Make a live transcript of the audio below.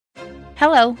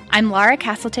Hello, I'm Laura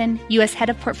Castleton, U.S. Head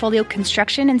of Portfolio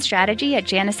Construction and Strategy at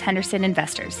Janus Henderson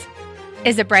Investors.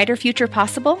 Is a brighter future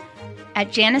possible?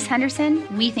 At Janus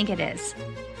Henderson, we think it is.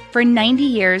 For 90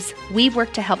 years, we've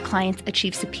worked to help clients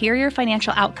achieve superior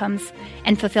financial outcomes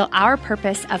and fulfill our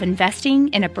purpose of investing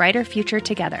in a brighter future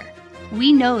together.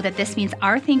 We know that this means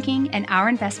our thinking and our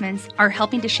investments are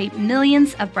helping to shape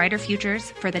millions of brighter futures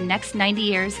for the next 90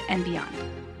 years and beyond.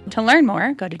 To learn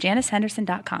more, go to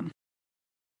janushenderson.com.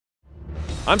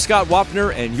 I'm Scott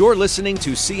Wapner, and you're listening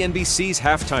to CNBC's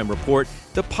Halftime Report,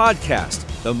 the podcast,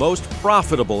 the most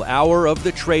profitable hour of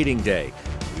the trading day.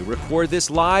 We record this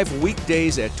live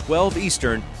weekdays at 12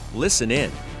 Eastern. Listen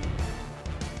in.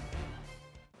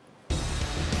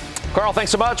 Carl,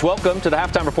 thanks so much. Welcome to the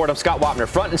Halftime Report. I'm Scott Wapner.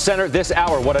 Front and center this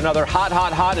hour, what another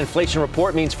hot inflation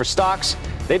report means for stocks.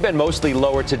 They've been mostly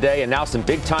lower today, and now some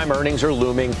big-time earnings are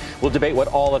looming. We'll debate what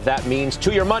all of that means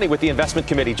to your money with the investment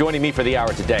committee. Joining me for the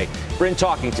hour today, Bryn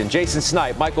Talkington, Jason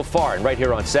Snipe, Michael Farr, and right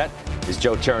here on set is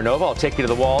Joe Terranova. I'll take you to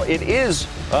the wall. It is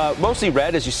mostly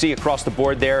red, as you see across the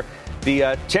board there. The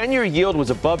 10-year yield was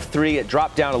above 3. It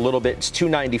dropped down a little bit. It's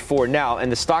 294 now, and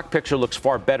the stock picture looks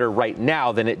far better right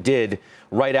now than it did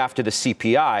right after the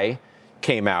CPI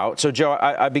came out. So, Joe,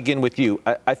 I begin with you.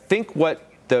 I think what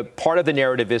the part of the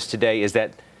narrative is today is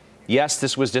that, yes,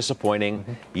 this was disappointing.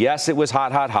 Mm-hmm. Yes, it was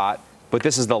hot, but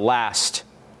this is the last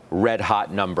red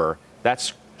hot number.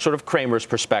 That's sort of Cramer's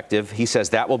perspective. He says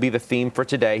that will be the theme for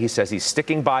today. He says he's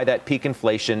sticking by that peak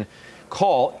inflation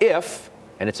call if,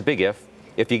 and it's a big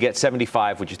if you get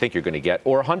 75, which you think you're going to get,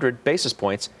 or 100 basis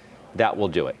points, that will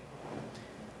do it.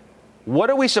 What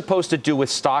are we supposed to do with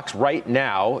stocks right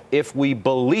now if we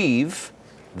believe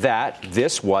that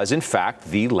this was, in fact,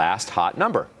 the last hot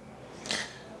number?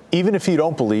 Even if you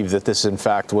don't believe that this, in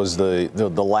fact, was the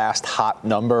last hot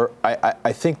number,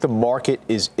 I think the market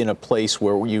is in a place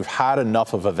where you've had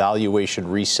enough of a valuation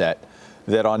reset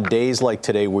that on days like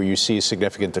today where you see a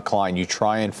significant decline, you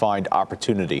try and find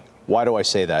opportunity. Why do I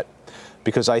say that?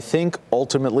 Because I think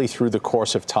ultimately through the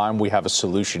course of time, we have a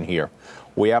solution here.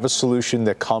 We have a solution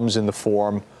that comes in the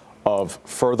form of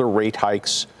further rate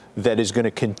hikes that is going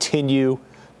to continue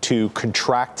to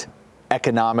contract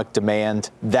economic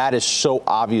demand. That is so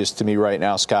obvious to me right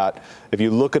now, Scott. If you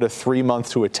look at a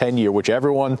 3-month to a 10-year, which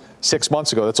everyone 6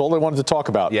 months ago, that's all they wanted to talk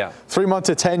about. Yeah. 3-month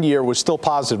to 10-year was still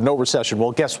positive, no recession.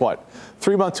 Well, guess what?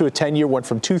 3-month to a 10-year went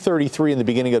from 233 in the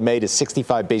beginning of May to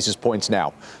 65 basis points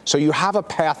now. So you have a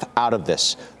path out of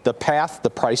this. The path, the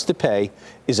price to pay,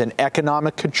 is an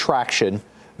economic contraction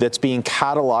that's being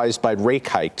catalyzed by rate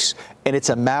hikes. And it's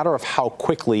a matter of how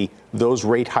quickly those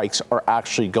rate hikes are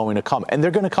actually going to come. And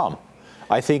they're going to come.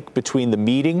 I think between the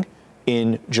meeting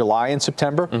in July and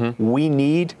September, we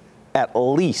need at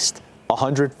least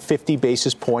 150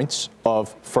 basis points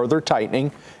of further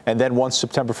tightening. And then once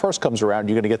September 1st comes around,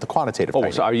 you're going to get the quantitative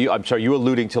tightening. So are you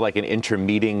alluding to like an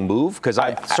intermeeting move? Because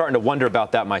I'm starting to wonder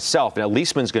about that myself. Now,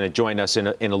 Leisman's going to join us in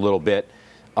a little bit,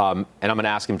 and I'm going to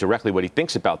ask him directly what he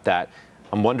thinks about that.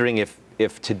 I'm wondering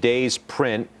if today's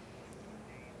print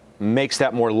makes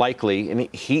that more likely. And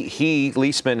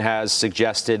Leisman has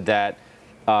suggested that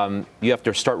you have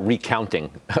to start recounting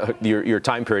your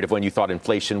time period of when you thought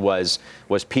inflation was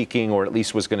peaking or at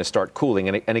least was going to start cooling.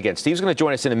 And again, Steve's going to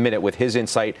join us in a minute with his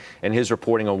insight and his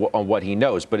reporting on what he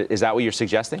knows. But is that what you're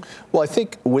suggesting? Well, I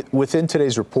think within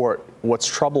today's report, what's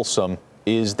troublesome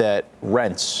is that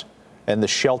rents and the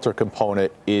shelter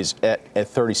component is at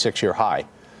 36-year high.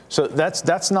 So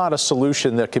that's not a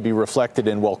solution that could be reflected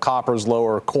in, well, copper's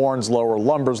lower, corn's lower,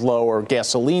 lumber's lower,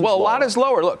 gasoline's lower. Well, a lot is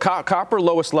lower. Look, copper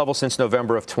lowest level since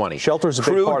November of 20. Shelter's a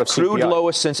big part of CPI. Crude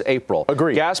lowest since April.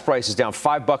 Agreed. Gas prices down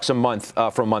 $5 a month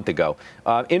from a month ago.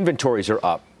 Inventories are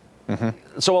up.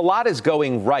 Mm-hmm. So a lot is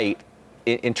going right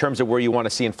in terms of where you want to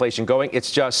see inflation going.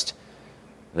 It's just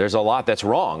there's a lot that's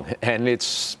wrong, and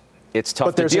it's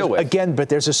tough to deal with. Again, but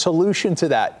there's a solution to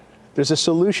that. There's a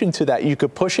solution to that. You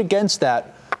could push against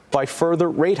that by further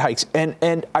rate hikes.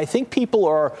 And I think people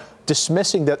are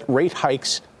dismissing that rate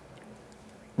hikes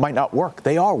might not work.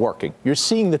 They are working. You're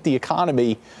seeing that the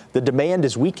economy, the demand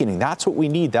is weakening. That's what we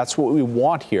need. That's what we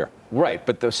want here. Right.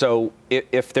 But so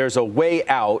if there's a way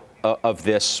out of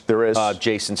this, there is.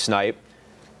 Jason Snipe,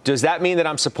 does that mean that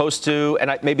I'm supposed to,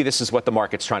 and maybe this is what the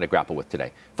market's trying to grapple with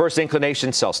today. First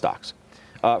inclination, sell stocks.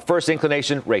 First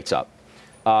inclination, rates up.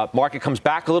 Market comes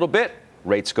back a little bit,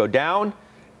 rates go down.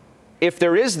 If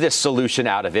there is this solution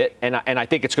out of it, and I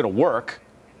think it's going to work,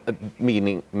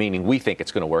 meaning we think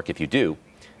it's going to work if you do,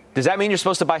 does that mean you're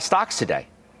supposed to buy stocks today?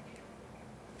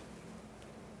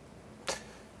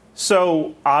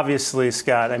 So obviously,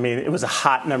 Scott, I mean, it was a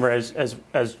hot number as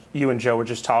you and Joe were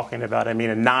just talking about. I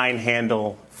mean, a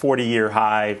 9-handle 40-year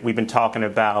high. We've been talking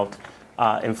about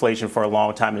inflation for a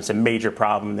long time. It's a major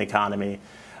problem in the economy.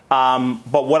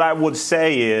 But what I would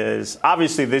say is,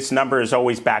 obviously, this number is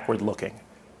always backward looking,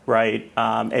 right?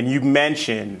 And you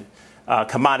mentioned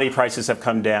commodity prices have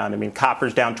come down. I mean,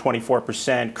 copper's down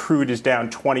 24%, crude is down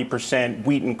 20%,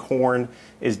 wheat and corn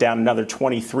is down another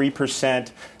 23%.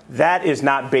 That is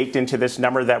not baked into this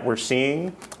number that we're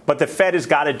seeing. But the Fed has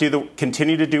got to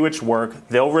continue to do its work.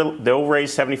 They'll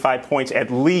raise 75 points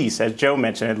at least, as Joe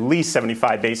mentioned, at least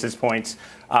 75 basis points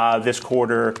this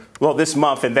quarter, this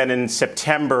month, and then in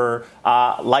September,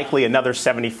 likely another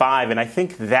 75. And I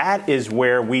think that is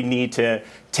where we need to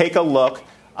take a look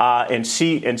and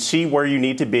see where you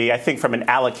need to be. I think from an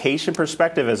allocation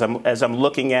perspective, as I'm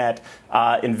looking at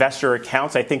investor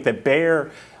accounts, I think that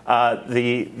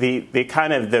the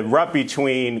kind of the rub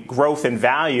between growth and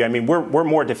value. I mean, we're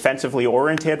more defensively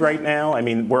oriented right now. I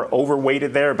mean, we're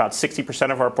overweighted there, about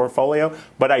 60% of our portfolio.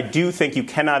 But I do think you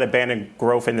cannot abandon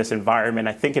growth in this environment.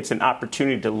 I think it's an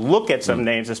opportunity to look at some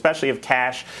names, especially if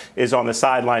cash is on the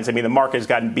sidelines. I mean, the market has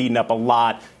gotten beaten up a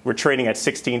lot. We're trading at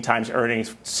 16 times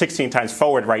earnings, 16 times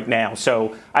forward right now.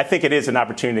 So I think it is an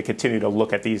opportunity to continue to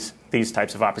look at these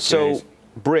types of opportunities. So,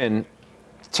 Bryn,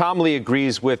 Tom Lee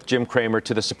agrees with Jim Cramer,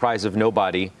 to the surprise of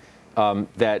nobody,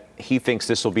 that he thinks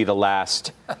this will be the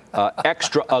last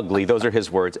extra ugly, those are his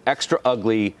words, extra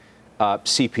ugly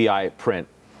CPI print.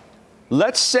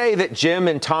 Let's say that Jim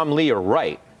and Tom Lee are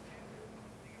right.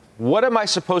 What am I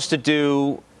supposed to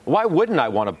do? Why wouldn't I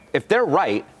want to? If they're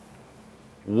right,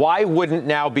 why wouldn't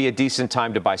now be a decent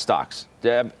time to buy stocks?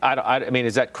 I mean,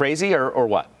 is that crazy or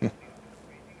what?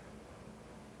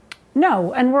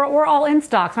 No, and we're all in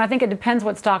stocks, and I think it depends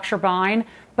what stocks you're buying.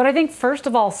 But I think, first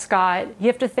of all, Scott, you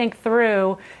have to think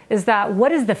through is that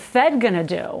what is the Fed going to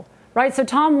do, right? So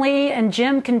Tom Lee and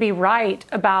Jim can be right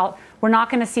about we're not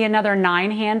going to see another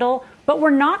 9-handle, but we're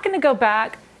not going to go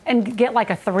back and get like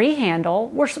a 3-handle.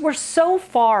 We're so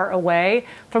far away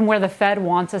from where the Fed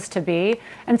wants us to be.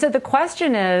 And so the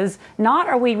question is not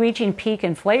are we reaching peak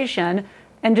inflation,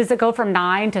 and does it go from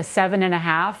 9 to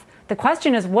 7.5? The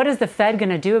question is, what is the Fed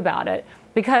going to do about it?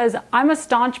 Because I'm a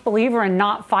staunch believer in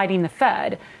not fighting the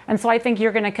Fed. And so I think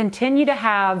you're going to continue to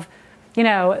have,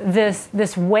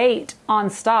 this weight on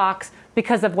stocks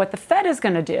because of what the Fed is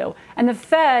going to do. And the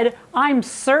Fed, I'm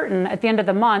certain at the end of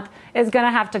the month, is going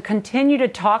to have to continue to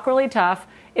talk really tough.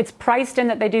 It's priced in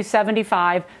that they do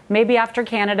 75. Maybe after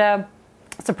Canada,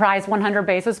 surprise 100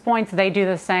 basis points, they do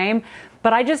the same.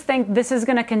 But I just think this is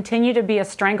going to continue to be a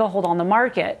stranglehold on the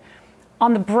market.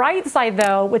 On the bright side,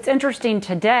 though, what's interesting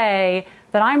today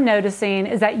that I'm noticing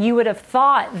is that you would have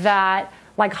thought that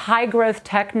like high growth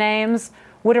tech names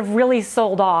would have really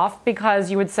sold off because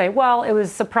you would say, well, it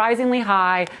was surprisingly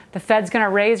high. The Fed's going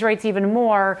to raise rates even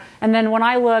more. And then when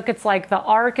I look, it's like the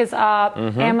ARK is up,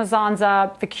 Amazon's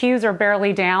up, the Qs are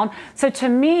barely down. So to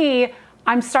me,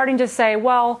 I'm starting to say,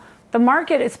 well, the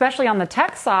market, especially on the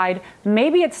tech side,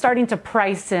 maybe it's starting to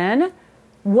price in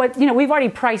we've already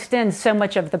priced in so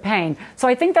much of the pain. So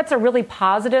I think that's a really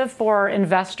positive for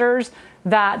investors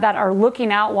that are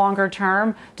looking out longer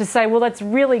term to say, well, that's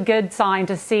really good sign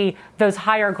to see those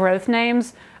higher growth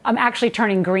names actually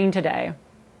turning green today.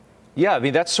 Yeah, I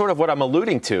mean, that's sort of what I'm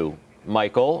alluding to,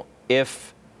 Michael.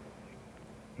 If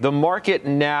the market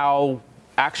now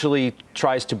actually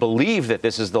tries to believe that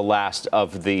this is the last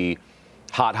of the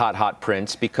hot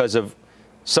prints because of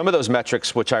some of those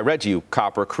metrics, which I read to you,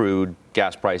 copper, crude,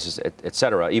 gas prices, et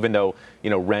cetera, even though,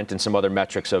 rent and some other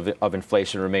metrics of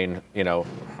inflation remain,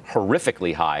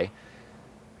 horrifically high.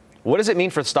 What does it mean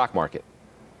for the stock market?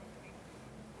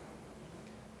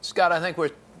 Scott, I think we're,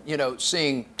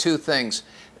 seeing two things.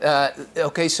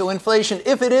 Okay, so inflation,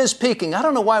 if it is peaking, I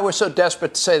don't know why we're so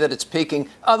desperate to say that it's peaking,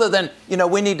 other than,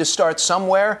 we need to start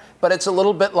somewhere. But it's a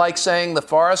little bit like saying the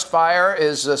forest fire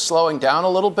is slowing down a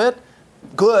little bit.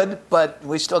 Good, but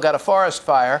we still got a forest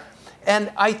fire.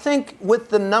 And I think with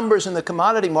the numbers in the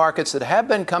commodity markets that have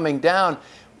been coming down,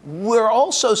 we're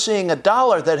also seeing a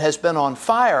dollar that has been on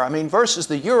fire. I mean, versus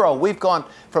the euro, we've gone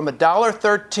from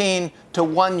 $1.13 to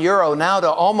 €1 now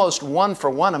to almost 1 for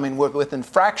 1. I mean, we're within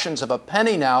fractions of a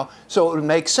penny now. So it would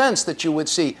make sense that you would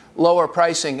see lower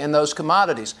pricing in those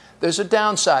commodities. There's a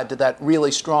downside to that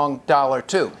really strong dollar,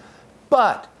 too.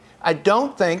 But I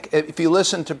don't think, if you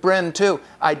listen to Bryn, too,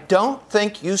 I don't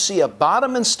think you see a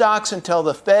bottom in stocks until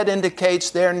the Fed indicates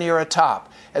they're near a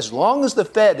top. As long as the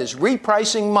Fed is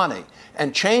repricing money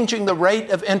and changing the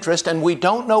rate of interest, and we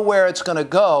don't know where it's going to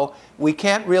go, we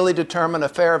can't really determine a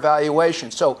fair valuation.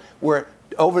 So we're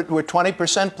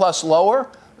 20% plus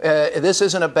lower. This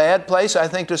isn't a bad place, I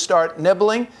think, to start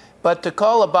nibbling. But to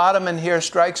call a bottom in here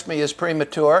strikes me as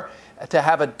premature. To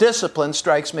have a discipline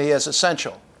strikes me as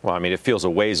essential. Well, I mean, it feels a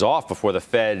ways off before the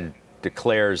Fed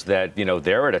declares that,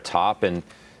 they're at a top and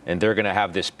they're going to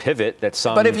have this pivot that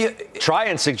some try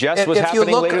and suggest was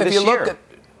happening later this year.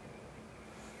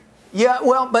 Yeah,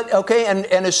 well, but okay, and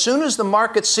as soon as the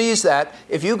market sees that,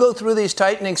 if you go through these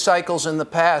tightening cycles in the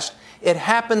past, it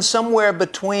happens somewhere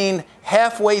between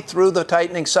halfway through the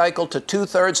tightening cycle to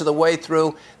 2/3 of the way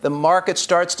through. The market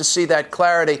starts to see that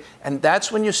clarity, and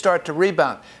that's when you start to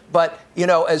rebound. But,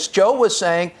 as Joe was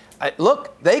saying,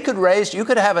 look, they could raise, you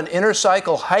could have an inner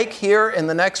cycle hike here in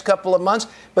the next couple of months.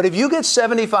 But if you get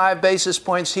 75 basis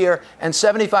points here and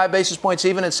 75 basis points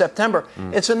even in September,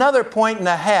 it's another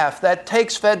 1.5. That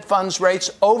takes Fed funds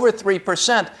rates over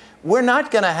 3%. We're not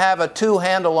going to have a 2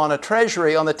 handle on a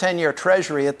treasury, on the 10-year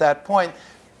treasury at that point.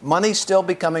 Money's still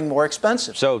becoming more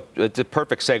expensive. So it's a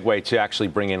perfect segue to actually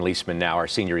bring in Leisman now, our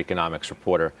senior economics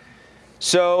reporter.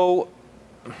 So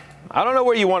I don't know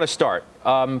where you want to start.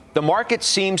 The market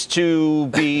seems to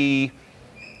be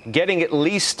getting at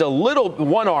least a little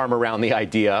one arm around the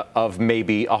idea of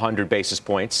maybe 100 basis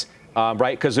points,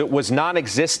 right? Because it was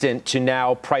non-existent to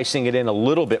now pricing it in a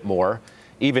little bit more,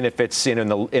 even if it's in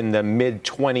the mid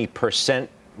 20%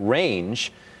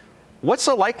 range. What's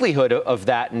the likelihood of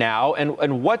that now?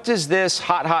 And what does this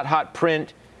hot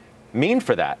print mean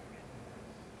for that?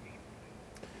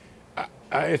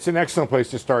 It's an excellent place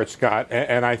to start, Scott,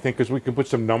 and I think as we can put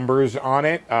some numbers on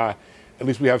it, at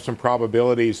least we have some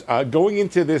probabilities. Going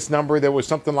into this number, there was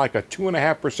something like a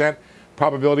 2.5%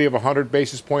 probability of a 100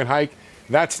 basis point hike.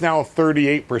 That's now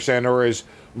 38%, or as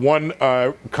one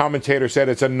commentator said,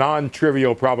 it's a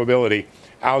non-trivial probability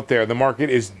out there. The market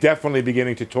is definitely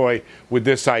beginning to toy with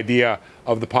this idea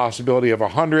of the possibility of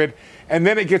 100, and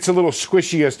then it gets a little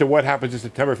squishy as to what happens in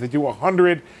September. If they do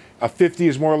 100, a 50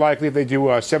 is more likely. If they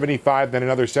do 75, then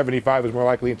another 75 is more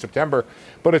likely in September.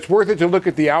 But it's worth it to look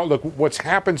at the outlook. What's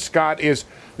happened, Scott, is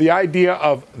the idea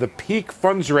of the peak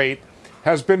funds rate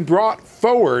has been brought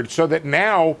forward so that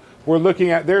now we're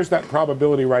looking at, there's that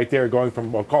probability right there going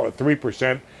from, we'll call it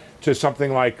 3% to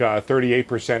something like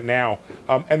 38% now.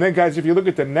 And then, guys, if you look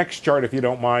at the next chart, if you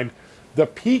don't mind, the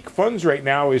peak funds rate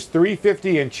now is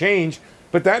 350 and change,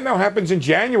 but that now happens in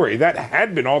January. That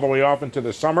had been all the way off into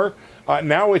the summer.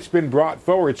 Now it's been brought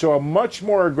forward. So a much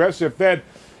more aggressive Fed.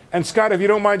 And Scott, if you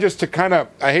don't mind, just to kind of,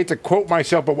 I hate to quote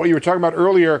myself, but what you were talking about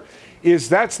earlier is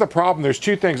that's the problem. There's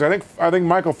two things. I think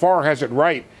Michael Farr has it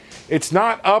right. It's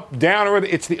not up, down, or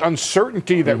it's the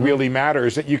uncertainty that really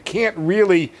matters, that you can't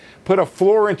really put a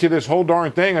floor into this whole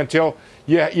darn thing until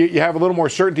you have a little more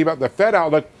certainty about the Fed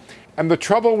outlook. And the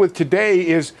trouble with today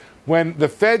is when the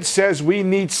Fed says we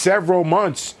need several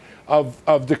months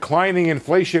of declining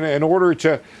inflation in order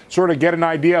to sort of get an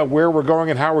idea of where we're going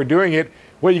and how we're doing it,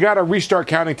 well, you got to restart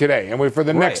counting today and wait for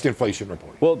the next inflation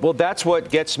report. Well, that's what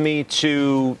gets me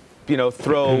to,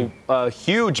 throw a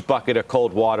huge bucket of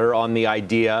cold water on the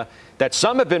idea that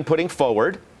some have been putting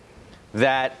forward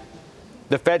that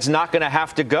the Fed's not going to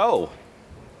have to go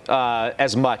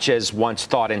as much as once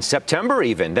thought in September,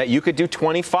 even, that you could do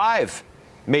 25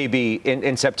 maybe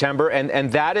in September.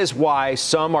 And that is why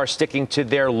some are sticking to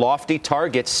their lofty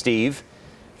targets, Steve,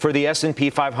 for the S&P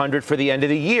 500 for the end of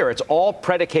the year. It's all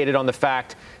predicated on the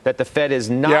fact that the Fed is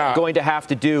not going to have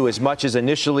to do as much as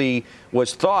initially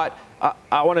was thought.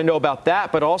 I want to know about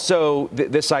that, but also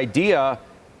this idea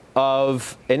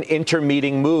of an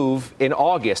intermeeting move in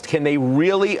August. Can they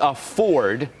really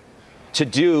afford to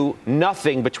do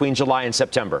nothing between July and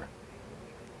September?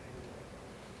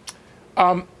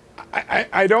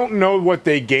 I don't know what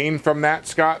they gain from that,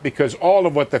 Scott, because all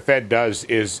of what the Fed does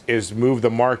is move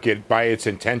the market by its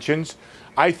intentions.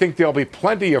 I think there'll be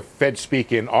plenty of Fed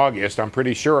speak in August. I'm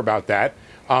pretty sure about that.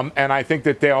 And I think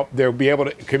that they'll be able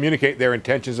to communicate their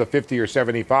intentions of 50 or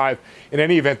 75. In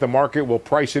any event, the market will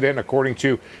price it in according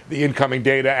to the incoming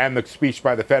data and the speech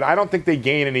by the Fed. I don't think they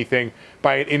gain anything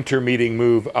by an intermeeting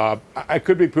move. I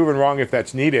could be proven wrong if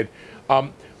that's needed.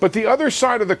 But the other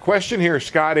side of the question here,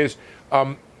 Scott, is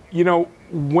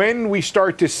when we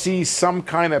start to see some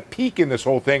kind of peak in this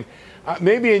whole thing,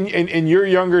 maybe in your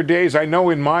younger days, I know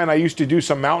in mine, I used to do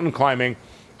some mountain climbing.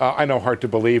 I know, hard to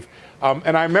believe.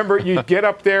 And I remember you'd get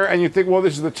up there and you'd think, well,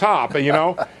 this is the top,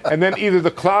 and then either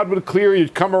the cloud would clear,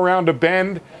 you'd come around a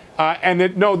bend,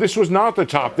 no, this was not the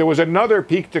top. There was another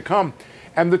peak to come.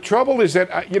 And the trouble is that,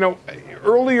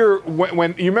 earlier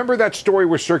when you remember that story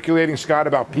was circulating, Scott,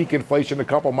 about peak inflation a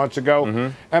couple months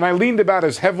ago, and I leaned about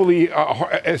as heavily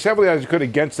as I could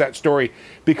against that story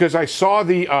because I saw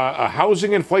the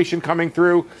housing inflation coming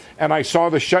through, and I saw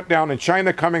the shutdown in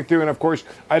China coming through, and of course,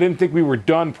 I didn't think we were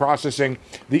done processing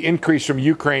the increase from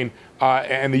Ukraine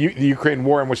and the Ukraine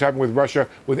war and what's happening with Russia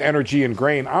with energy and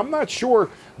grain. I'm not sure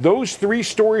those three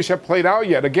stories have played out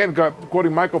yet. Again,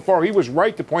 quoting Michael Farr, he was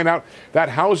right to point out that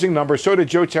housing number. So did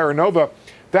Joe Terranova.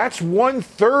 That's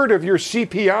 1/3 of your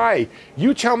CPI.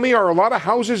 You tell me, are a lot of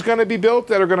houses going to be built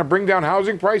that are going to bring down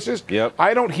housing prices? Yep.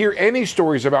 I don't hear any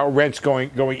stories about rents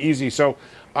going easy. So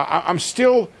I'm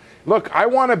still, look, I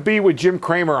want to be with Jim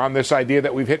Cramer on this idea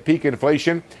that we've hit peak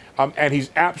inflation. And he's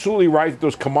absolutely right that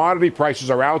those commodity prices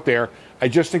are out there. I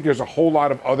just think there's a whole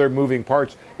lot of other moving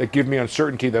parts that give me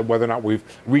uncertainty that whether or not we've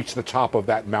reached the top of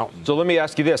that mountain. So let me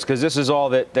ask you this, because this is all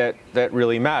that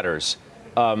really matters.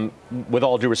 With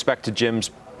all due respect to Jim's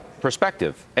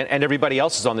perspective, and everybody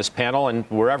else is on this panel, and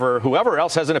whoever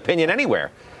else has an opinion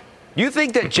anywhere. Do you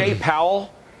think that Jay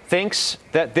Powell thinks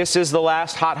that this is the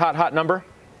last hot number?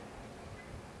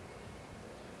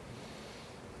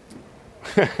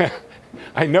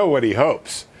 I know what he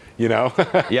hopes,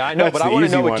 Yeah, I know, but I want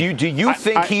to know, do you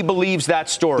think he believes that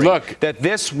story? Look, that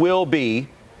this will be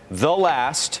the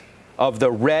last of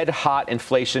the red-hot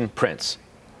inflation prints?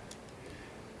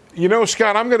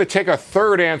 Scott, I'm going to take a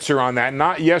third answer on that.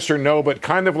 Not yes or no, but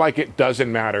kind of like it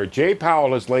doesn't matter. Jay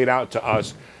Powell has laid out to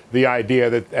us the idea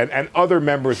that, and other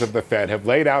members of the Fed have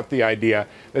laid out the idea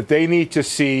that they need to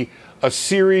see a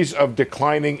series of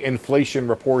declining inflation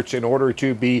reports in order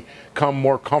to become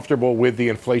more comfortable with the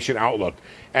inflation outlook.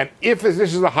 And if this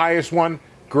is the highest one,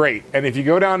 great. And if you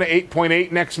go down to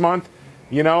 8.8 next month,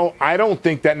 I don't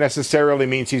think that necessarily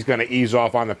means he's going to ease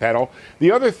off on the pedal.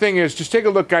 The other thing is, just take a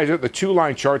look, guys, at the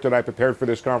two-line chart that I prepared for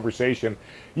this conversation.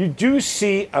 You do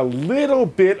see a little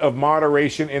bit of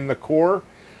moderation in the core.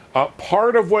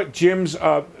 Part of what Jim's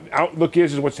outlook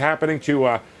is what's happening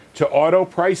to auto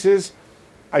prices.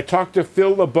 I talked to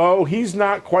Phil LeBeau. He's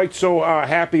not quite so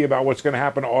happy about what's going to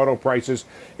happen to auto prices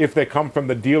if they come from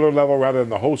the dealer level rather than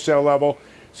the wholesale level.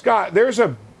 Scott, there's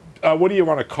a, what do you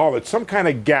want to call it, some kind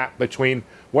of gap between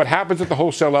what happens at the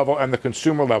wholesale level and the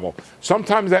consumer level.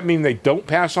 Sometimes that means they don't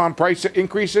pass on price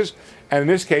increases, and in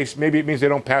this case, maybe it means they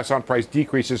don't pass on price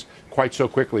decreases quite so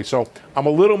quickly. So I'm a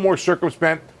little more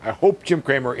circumspect. I hope Jim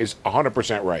Cramer is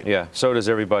 100% right. Yeah, so does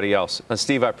everybody else.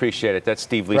 Steve, I appreciate it. That's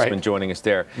Steve Leisman joining us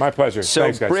there. My pleasure. So,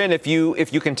 thanks, guys. Bryn, if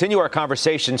you continue our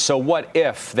conversation, so what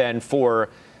if then for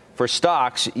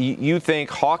stocks, you think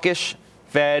hawkish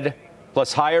Fed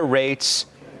plus higher rates,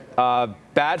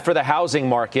 bad for the housing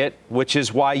market, which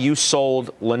is why you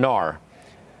sold Lennar,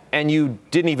 and you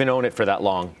didn't even own it for that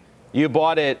long. You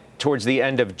bought it towards the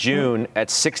end of June at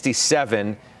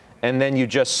 67, and then you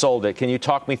just sold it. Can you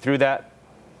talk me through that?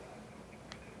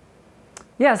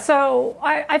 Yeah, so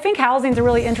I think housing is a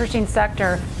really interesting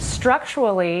sector.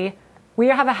 Structurally, we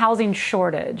have a housing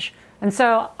shortage. And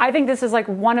so I think this is like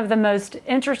one of the most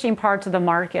interesting parts of the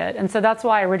market. And so that's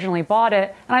why I originally bought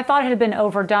it. And I thought it had been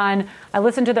overdone. I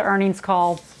listened to the earnings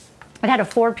call. It had a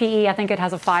 4 PE. I think it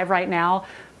has a 5 right now.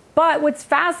 But what's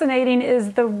fascinating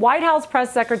is the White House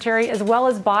press secretary, as well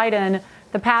as Biden,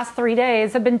 the past 3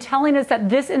 days have been telling us that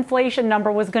this inflation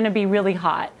number was going to be really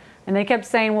hot. And they kept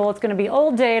saying, well, it's going to be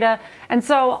old data. And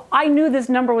so I knew this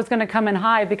number was going to come in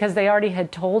high because they already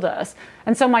had told us.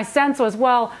 And so my sense was,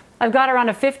 well, I've got around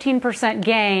a 15%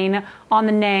 gain on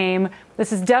the name.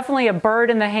 This is definitely a bird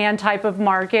in the hand type of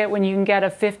market when you can get a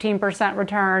 15%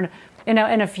 return in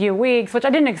a few weeks, which I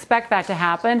didn't expect that to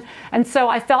happen. And so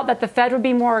I felt that the Fed would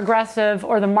be more aggressive,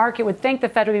 or the market would think the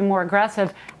Fed would be more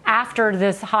aggressive after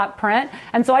this hot print.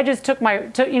 And so I just took my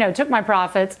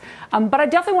profits. But I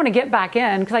definitely want to get back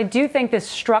in because I do think this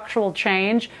structural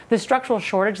change, the structural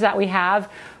shortage that we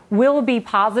have, will be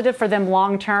positive for them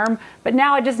long term. But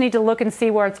now I just need to look and see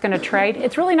where it's going to trade.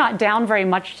 It's really not down very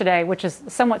much today, which is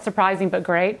somewhat surprising but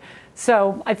great.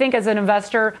 So I think as an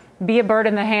investor, be a bird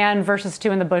in the hand versus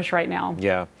two in the bush right now.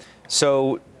 Yeah.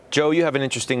 So, Joe, you have an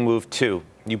interesting move, too.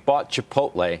 You bought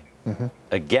Chipotle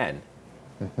again.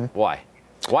 Why?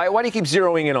 Why do you keep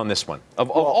zeroing in on this one? Of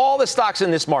all the stocks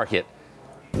in this market,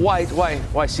 why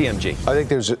CMG? I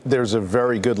think there's a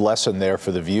very good lesson there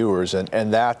for the viewers,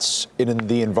 and that's in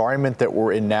the environment that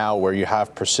we're in now, where you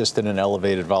have persistent and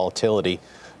elevated volatility.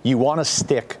 You want to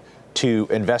stick to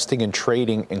investing and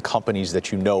trading in companies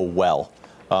that you know well.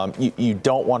 You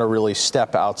don't want to really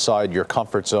step outside your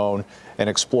comfort zone and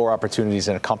explore opportunities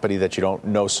in a company that you don't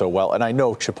know so well. And I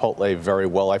know Chipotle very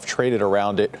well. I've traded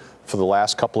around it for the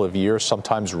last couple of years,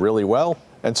 sometimes really well,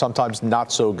 and sometimes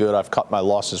not so good. I've cut my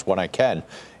losses when I can.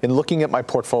 In looking at my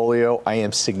portfolio, I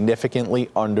am significantly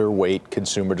underweight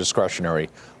consumer discretionary.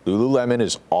 Lululemon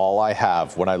is all I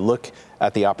have. When I look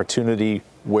at the opportunity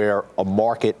where a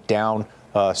market down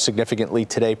significantly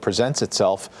today presents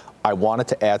itself, I wanted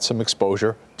to add some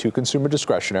exposure to consumer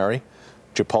discretionary.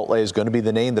 Chipotle is going to be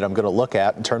the name that I'm going to look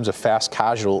at. In terms of fast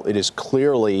casual, it is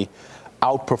clearly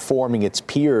outperforming its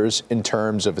peers in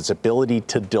terms of its ability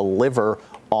to deliver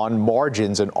on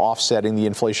margins and offsetting the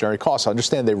inflationary costs.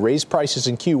 Understand they raised prices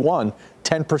in Q1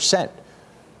 10%.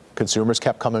 Consumers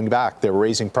kept coming back. They're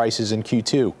raising prices in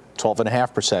Q2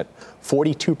 12.5%.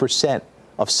 42%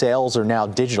 of sales are now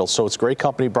digital. So it's a great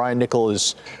company. Brian Niccol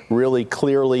is really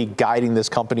clearly guiding this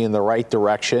company in the right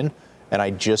direction. And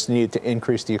I just needed to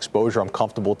increase the exposure. I'm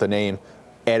comfortable with the name,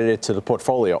 added it to the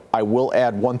portfolio. I will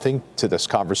add one thing to this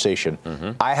conversation.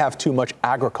 I have too much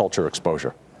agriculture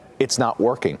exposure. It's not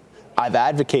working. I've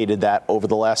advocated that over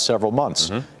the last several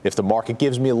months. If the market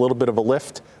gives me a little bit of a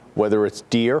lift, whether it's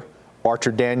Deere,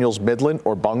 Archer Daniels, Midland,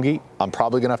 or Bunge, I'm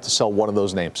probably going to have to sell one of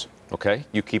those names. Okay,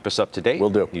 you keep us up to date. Will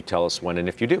do. You tell us when and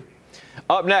if you do.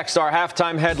 Up next, our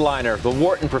halftime headliner, the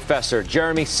Wharton professor,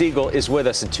 Jeremy Siegel, is with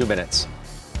us in 2 minutes.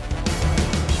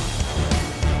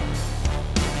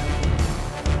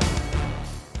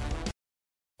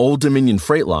 Old Dominion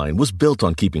Freight Line was built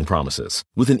on keeping promises.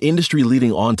 With an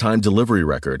industry-leading on-time delivery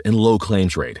record and low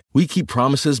claims rate, we keep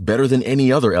promises better than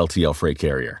any other LTL freight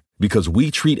carrier because we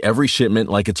treat every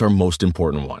shipment like it's our most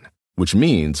important one, which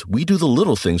means we do the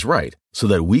little things right so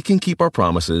that we can keep our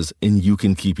promises and you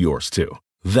can keep yours too.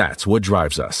 That's what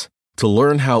drives us. To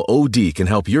learn how OD can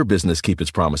help your business keep its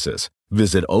promises,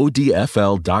 visit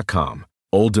odfl.com.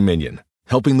 Old Dominion,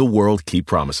 helping the world keep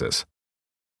promises.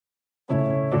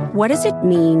 What does it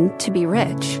mean to be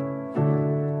rich?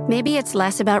 Maybe it's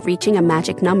less about reaching a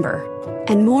magic number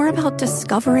and more about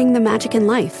discovering the magic in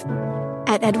life.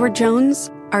 At Edward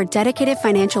Jones, our dedicated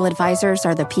financial advisors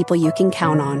are the people you can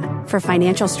count on for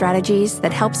financial strategies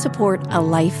that help support a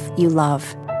life you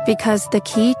love. Because the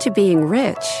key to being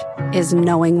rich is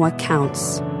knowing what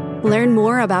counts. Learn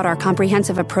more about our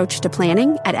comprehensive approach to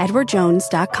planning at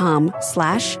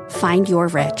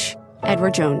edwardjones.com/findyourrich.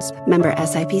 Edward Jones, member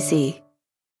SIPC.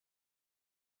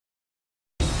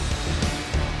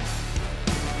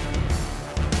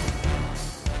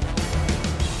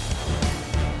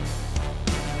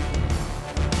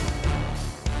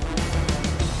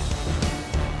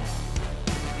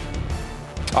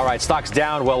 All right, stocks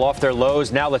down, well off their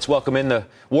lows. Now let's welcome in the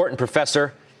Wharton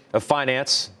professor of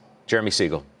finance, Jeremy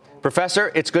Siegel.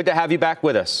 Professor, it's good to have you back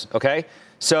with us, okay?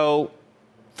 So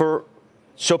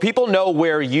people know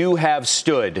where you have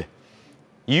stood,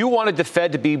 you wanted the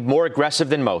Fed to be more aggressive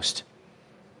than most.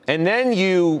 And then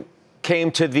you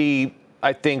came to the,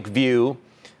 I think, view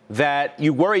that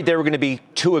you worried they were going to be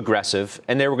too aggressive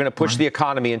and they were going to push the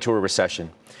economy into a recession.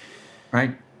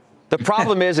 Right. The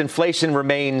problem is inflation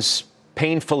remains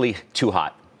painfully too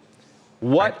hot.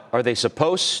 What are they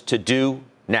supposed to do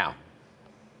now?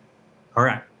 All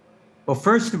right. Well,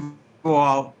 first of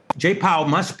all, Jay Powell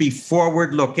must be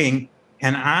forward-looking.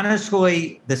 And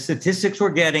honestly, the statistics we're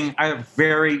getting are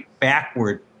very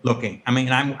backward-looking. I mean,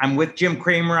 I'm with Jim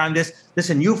Cramer on this.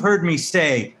 Listen, you've heard me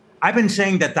say, I've been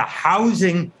saying that the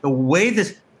way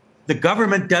the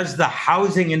government does the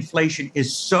housing inflation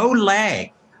is so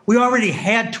lagged. We already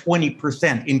had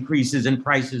 20% increases in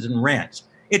prices and rents.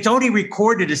 It's only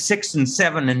recorded as 6 and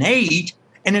 7 and 8,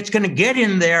 and it's going to get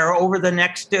in there over the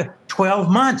next 12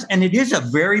 months. And it is a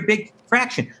very big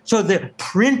fraction. So the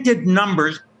printed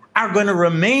numbers are going to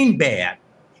remain bad,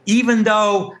 even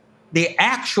though the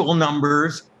actual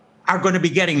numbers are going to be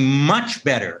getting much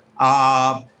better.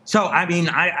 So, I mean,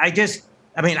 I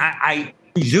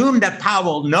presume that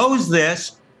Powell knows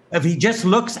this. If he just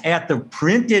looks at the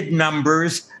printed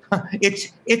numbers,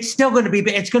 it's still going to be,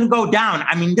 it's going to go down.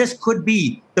 I mean, this could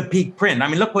be the peak print. I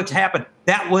mean, look what's happened.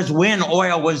 That was when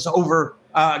oil was over,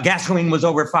 gasoline was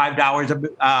over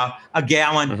 $5 a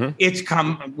gallon. Mm-hmm. It's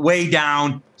come way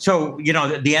down. So, you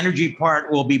know, the energy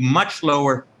part will be much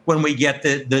lower when we get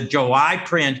the July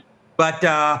print. But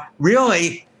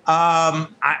really,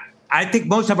 I think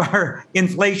most of our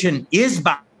inflation is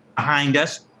behind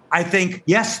us. I think,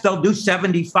 yes, they'll do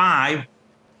 75,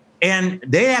 and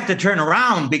they have to turn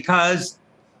around because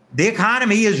the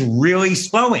economy is really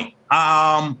slowing.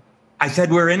 I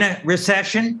said we're in a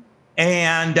recession.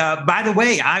 And by the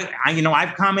way,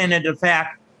 I've commented the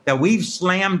fact that we've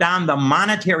slammed down the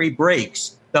monetary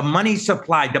brakes, the money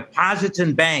supply, deposits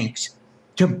in banks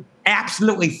to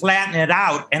absolutely flatten it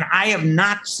out. And I have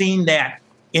not seen that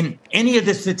in any of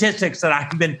the statistics that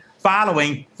I've been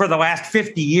following for the last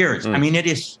 50 years. I mean, it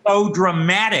is so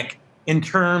dramatic in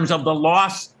terms of the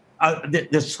loss, the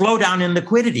slowdown in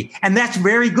liquidity. And that's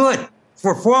very good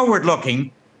for forward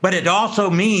looking, but it also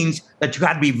means that you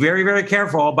got to be very, very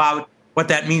careful about what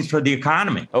that means for the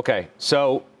economy. Okay,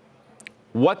 so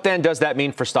what then does that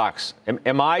mean for stocks?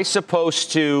 Am I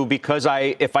supposed to, because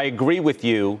if I agree with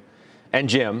you and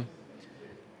Jim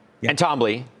and Tom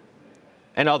Lee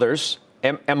and others,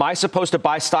 am I supposed to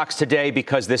buy stocks today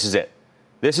because this is it?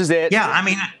 This is it? Yeah, I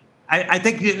mean, I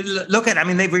think,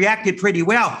 they've reacted pretty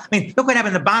well. I mean, look what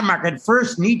happened in the bond market.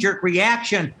 First, knee-jerk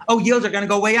reaction, yields are going to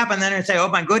go way up. And then they say, oh,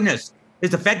 my goodness,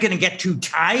 is the Fed going to get too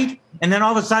tight? And then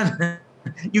all of a sudden,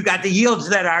 you got the yields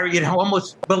that are,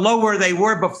 almost below where they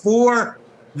were before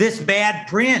this bad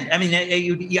print. I mean,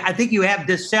 I think you have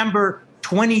December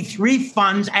 23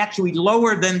 funds actually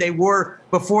lower than they were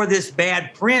before this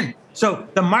bad print. So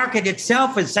the market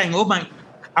itself is saying,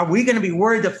 are we going to be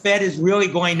worried the Fed is really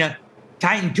going to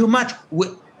tighten too much?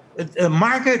 The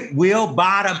market will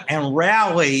bottom and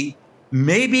rally.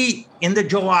 Maybe in the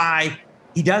July,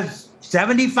 he does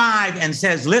 75 and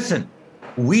says, listen,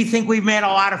 we think we've made a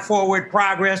lot of forward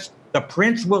progress. The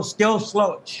prints will still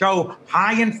show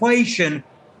high inflation,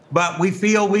 but we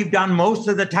feel we've done most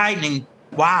of the tightening.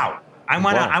 Wow. I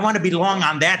want to be long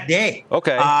on that day.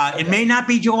 Okay. It may not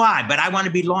be July, but I want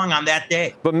to be long on that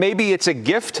day. But maybe it's a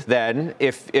gift then,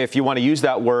 if you want to use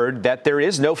that word, that there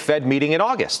is no Fed meeting in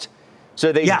August.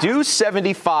 So they do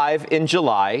 75 in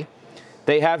July.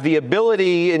 They have the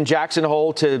ability in Jackson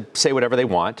Hole to say whatever they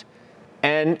want.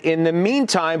 And in the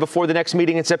meantime, before the next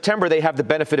meeting in September, they have the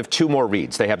benefit of two more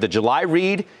reads. They have the July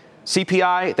read,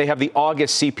 CPI. They have the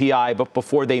August CPI, but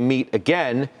before they meet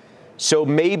again. So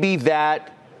maybe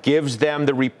that gives them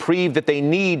the reprieve that they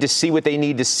need to see what they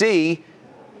need to see,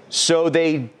 so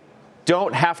they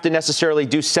don't have to necessarily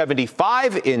do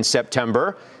 75 in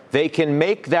September. They can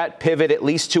make that pivot at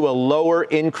least to a lower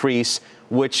increase,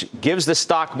 which gives the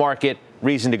stock market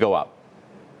reason to go up.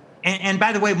 And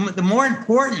by the way, the more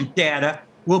important data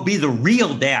will be the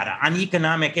real data on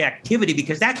economic activity,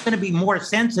 because that's going to be more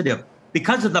sensitive.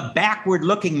 Because of the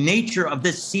backward-looking nature of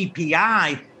this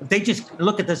CPI, if they just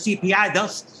look at the CPI, they'll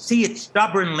see it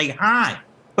stubbornly high.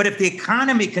 But if the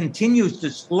economy continues to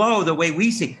slow the way we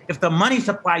see, if the money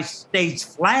supply stays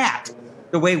flat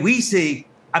the way we see,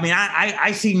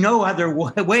 I see no other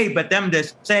way but them to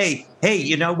say, hey,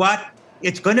 you know what?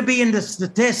 It's going to be in the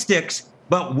statistics,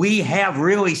 but we have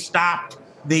really stopped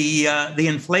the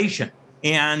inflation.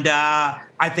 And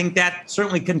I think that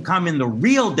certainly can come in the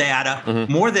real data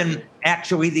more than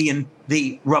actually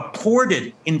the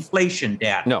reported inflation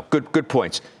data. No, good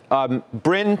points.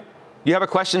 Bryn, you have a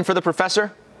question for the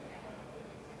professor?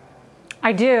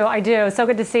 I do. So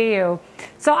good to see you.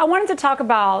 So I wanted to talk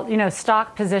about,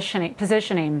 stock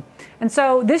positioning. And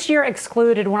so this year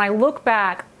excluded, when I look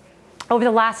back over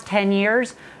the last 10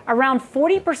 years, around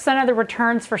 40% of the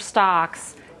returns for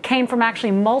stocks came from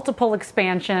actually multiple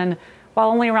expansion, while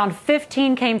only around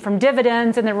 15 came from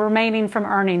dividends and the remaining from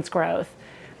earnings growth.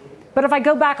 But if I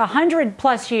go back 100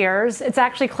 plus years, it's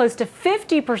actually close to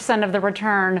 50% of the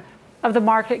return of the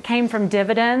market came from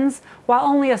dividends, while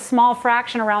only a small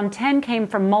fraction, around 10, came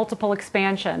from multiple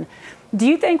expansion. Do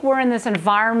you think we're in this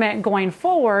environment going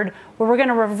forward where we're going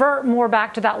to revert more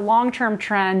back to that long-term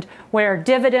trend where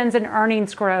dividends and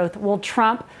earnings growth will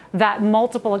trump that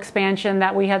multiple expansion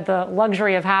that we had the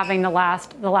luxury of having the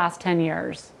last 10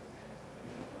 years?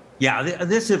 Yeah,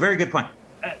 this is a very good point.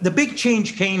 The big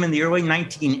change came in the early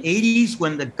 1980s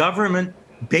when the government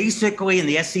basically and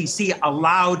the SEC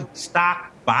allowed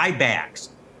stock buybacks.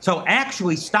 So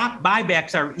actually, stock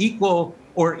buybacks are equal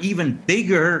or even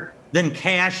bigger than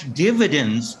cash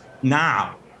dividends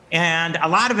now. And a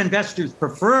lot of investors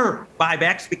prefer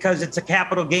buybacks because it's a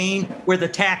capital gain where the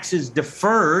tax is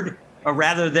deferred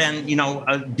rather than,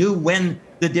 due when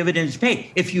the dividend is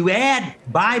paid. If you add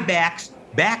buybacks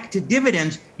back to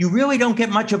dividends, you really don't get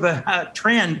much of a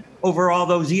trend over all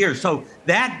those years. So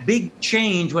that big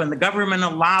change when the government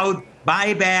allowed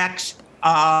buybacks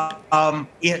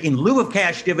in lieu of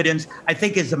cash dividends, I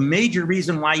think is a major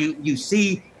reason why you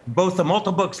see both the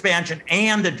multiple expansion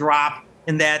and the drop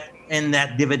in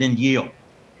that dividend yield.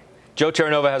 Joe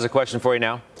Terranova has a question for you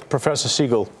now. Professor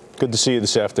Siegel, good to see you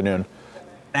this afternoon.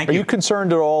 Thank you. Are you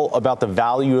concerned at all about the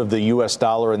value of the U.S.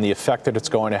 dollar and the effect that it's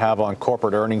going to have on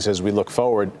corporate earnings as we look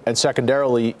forward? And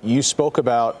secondarily, you spoke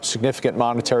about significant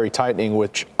monetary tightening,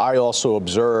 which I also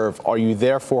observe. Are you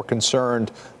therefore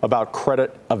concerned about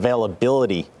credit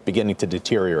availability beginning to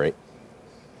deteriorate?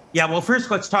 Yeah, well, first,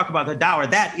 let's talk about the dollar.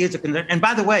 That is a concern. And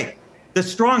by the way, the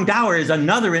strong dollar is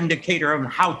another indicator of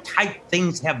how tight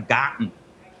things have gotten.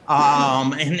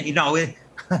 To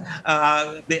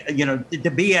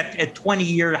be at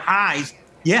 20-year highs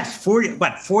Yes,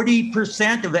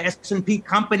 40% of the S&P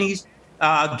companies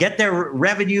get their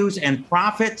revenues and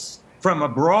profits from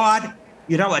abroad.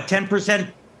 A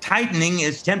 10% tightening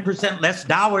is 10% less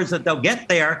dollars that they'll get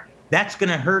there. That's going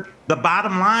to hurt the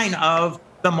bottom line of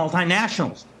the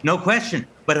multinationals, no question.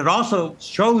 But it also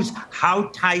shows how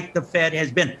tight the Fed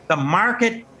has been. The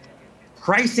market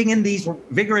pricing in these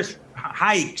vigorous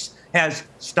hikes has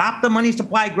stopped the money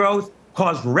supply growth,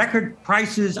 caused record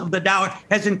prices of the dollar,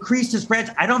 has increased the spreads.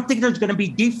 I don't think there's going to be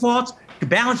defaults. The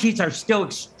balance sheets are still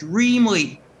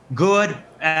extremely good,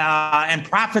 and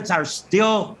profits are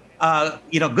still,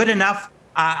 good enough.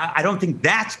 I don't think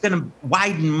that's going to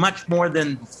widen much more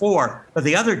than before. But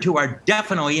the other two are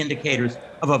definitely indicators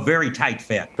of a very tight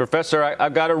Fed. Professor,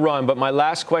 I've got to run, but my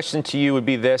last question to you would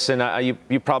be this, and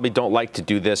you probably don't like to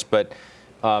do this, but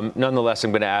nonetheless,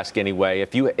 I'm going to ask anyway.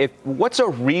 What's a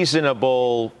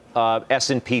reasonable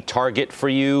S&P target for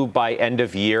you by end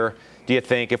of year? Do you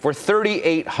think if we're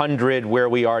 3,800 where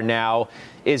we are now,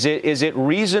 is it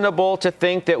reasonable to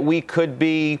think that we could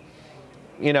be,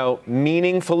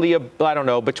 meaningfully,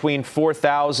 between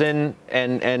 4,000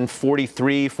 and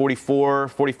 43, 44,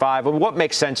 45? What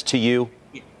makes sense to you?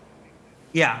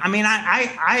 Yeah,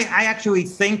 I actually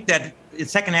think that the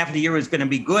second half of the year is going to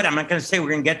be good. I'm not going to say we're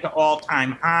going to get to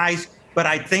all-time highs, but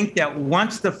I think that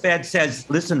once the Fed says,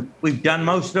 listen, we've done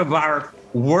most of our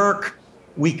work,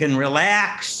 we can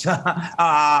relax,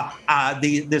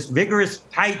 this vigorous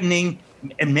tightening,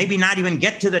 and maybe not even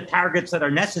get to the targets that are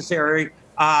necessary,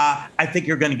 I think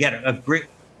you're going to get a great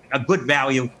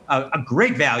value,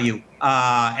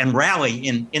 and rally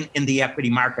in the equity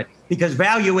market, because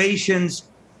valuations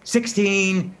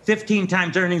 16, 15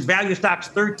 times earnings, value stocks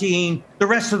 13, the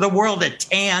rest of the world at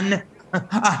 10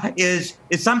 is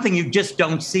something you just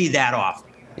don't see that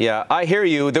often. Yeah, I hear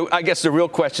you. I guess the real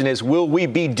question is, will we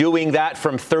be doing that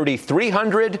from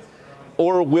 3,300,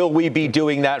 or will we be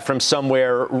doing that from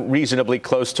somewhere reasonably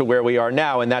close to where we are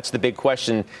now? And that's the big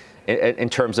question in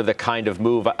terms of the kind of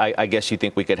move I guess you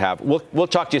think we could have. We'll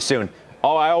talk to you soon.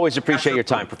 I always appreciate your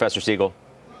time, Professor Siegel.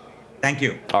 Thank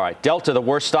you. All right. Delta, the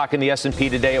worst stock in the S&P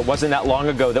today. It wasn't that long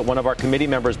ago that one of our committee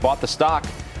members bought the stock.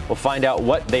 We'll find out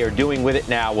what they are doing with it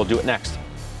now. We'll do it next.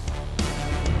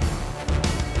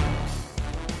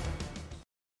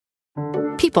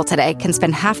 People today can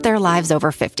spend half their lives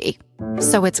over 50.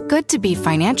 So it's good to be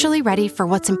financially ready for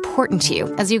what's important to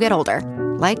you as you get older,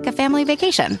 like a family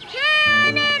vacation.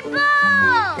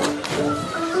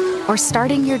 Or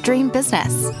starting your dream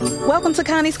business. Welcome to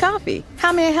Connie's Coffee.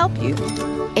 How may I help you?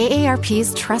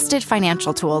 AARP's trusted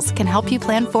financial tools can help you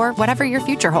plan for whatever your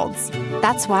future holds.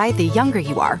 That's why the younger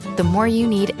you are, the more you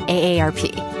need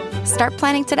AARP. Start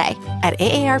planning today at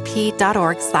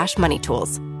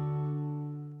aarp.org/moneytools.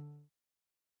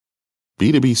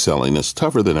 B2B selling is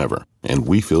tougher than ever, and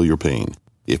we feel your pain.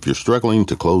 If you're struggling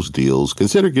to close deals,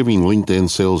 consider giving LinkedIn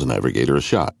Sales Navigator a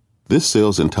shot. This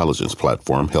sales intelligence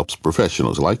platform helps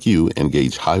professionals like you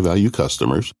engage high-value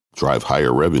customers, drive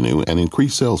higher revenue, and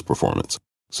increase sales performance.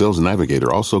 Sales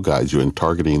Navigator also guides you in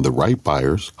targeting the right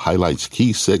buyers, highlights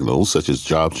key signals such as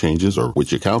job changes or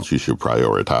which accounts you should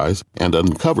prioritize, and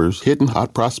uncovers hidden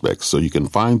hot prospects so you can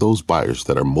find those buyers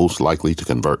that are most likely to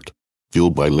convert.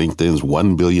 Fueled by LinkedIn's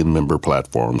 1 billion member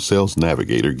platform, Sales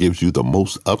Navigator gives you the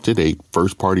most up-to-date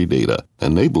first-party data,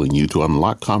 enabling you to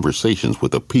unlock conversations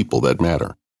with the people that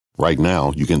matter. Right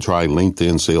now, you can try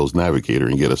LinkedIn Sales Navigator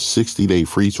and get a 60-day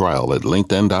free trial at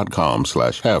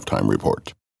linkedin.com/halftime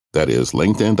report. That is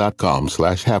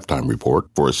linkedin.com/halftime report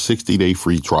for a 60-day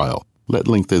free trial. Let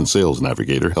LinkedIn Sales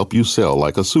Navigator help you sell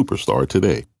like a superstar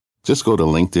today. Just go to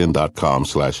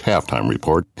linkedin.com/halftime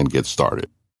report and get started.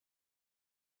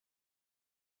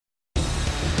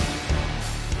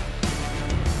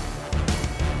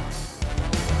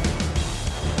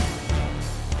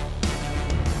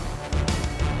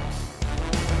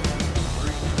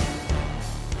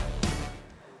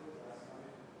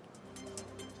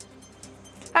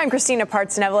 I'm Christina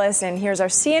Partsinevelos, and here's our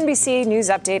CNBC News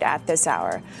update at this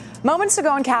hour. Moments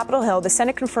ago on Capitol Hill, the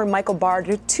Senate confirmed Michael Barr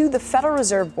to the Federal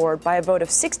Reserve Board by a vote of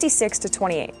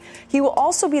 66-28. He will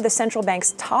also be the central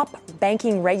bank's top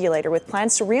banking regulator, with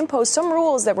plans to reimpose some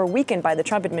rules that were weakened by the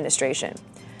Trump administration.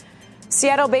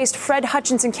 Seattle-based Fred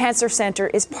Hutchinson Cancer Center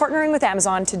is partnering with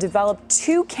Amazon to develop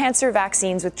 2 cancer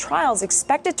vaccines, with trials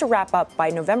expected to wrap up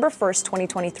by November 1st,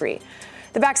 2023.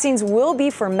 The vaccines will be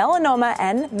for melanoma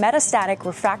and metastatic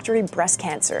refractory breast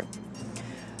cancer.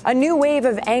 A new wave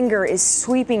of anger is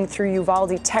sweeping through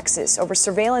Uvalde, Texas, over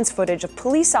surveillance footage of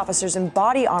police officers in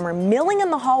body armor milling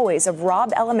in the hallways of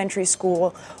Robb Elementary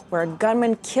School, where a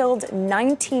gunman killed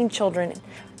 19 children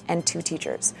and 2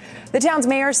 teachers. The town's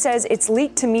mayor says its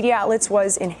leak to media outlets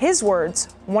was, in his words,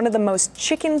 one of the most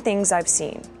chicken things I've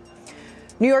seen.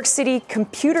 New York City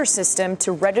computer system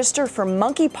to register for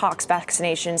monkeypox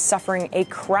vaccination suffering a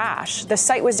crash. The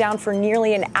site was down for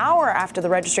nearly an hour after the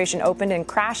registration opened, and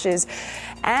crashes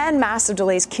and massive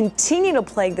delays continue to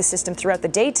plague the system throughout the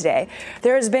day today.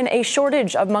 There has been a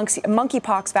shortage of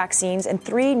monkeypox vaccines, and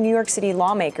 3 New York City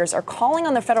lawmakers are calling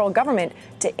on the federal government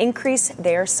to increase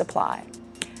their supply.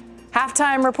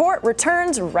 Halftime Report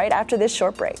returns right after this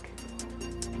short break.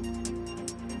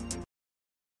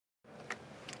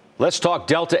 Let's talk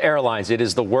Delta Airlines. It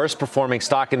is the worst performing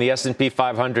stock in the S&P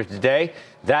 500 today.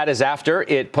 That is after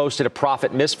it posted a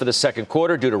profit miss for the second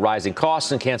quarter due to rising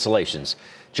costs and cancellations.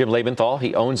 Jim Lebenthal,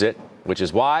 he owns it, which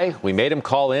is why we made him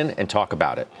call in and talk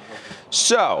about it.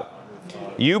 So,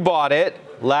 you bought it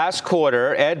last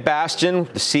quarter. Ed Bastian,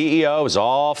 the CEO, was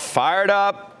all fired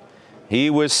up.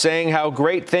 He was saying how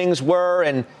great things were,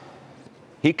 and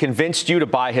he convinced you to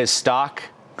buy his stock.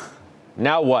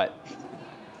 Now what?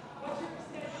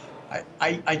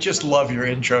 I just love your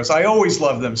intros. I always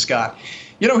love them, Scott.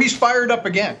 You know, he's fired up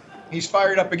again. He's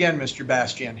fired up again, Mr.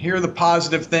 Bastian. Here are the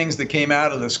positive things that came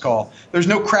out of this call. There's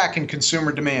no crack in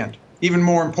consumer demand. Even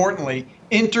more importantly,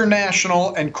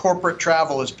 international and corporate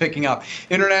travel is picking up.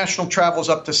 International travel is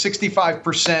up to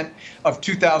 65% of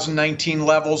 2019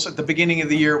 levels. At the beginning of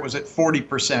the year, it was at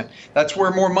 40%. That's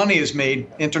where more money is made,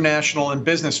 international and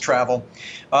business travel.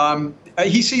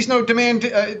 He sees no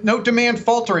demand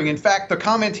faltering. In fact, the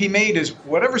comment he made is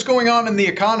whatever's going on in the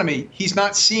economy, he's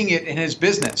not seeing it in his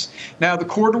business. Now, the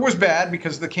quarter was bad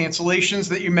because of the cancellations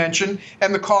that you mentioned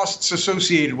and the costs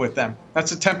associated with them.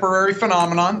 That's a temporary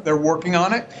phenomenon. They're working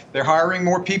on it. They're hiring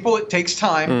more people. It takes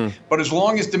time. But as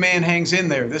long as demand hangs in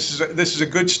there, this is a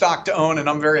good stock to own, and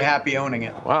I'm very happy owning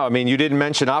it. Wow. I mean, you didn't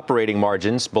mention operating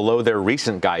margins below their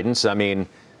recent guidance. I mean,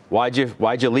 why'd you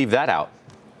leave that out?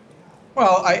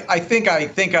 Well, I think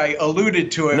I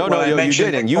alluded to it when I mentioned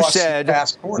you didn't. You said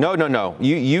no.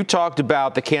 You talked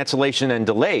about the cancellation and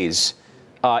delays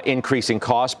increasing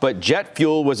costs, but jet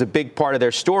fuel was a big part of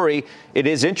their story. It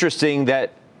is interesting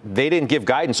that they didn't give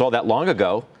guidance all that long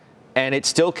ago, and it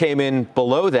still came in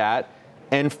below that.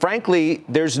 And frankly,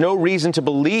 there's no reason to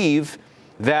believe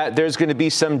that there's going to be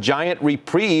some giant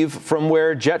reprieve from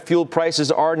where jet fuel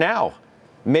prices are now.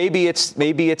 Maybe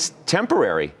it's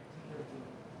temporary.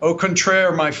 Au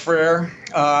contraire, my frere.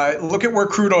 Look at where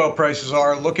crude oil prices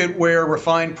are. Look at where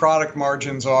refined product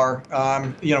margins are.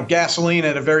 Gasoline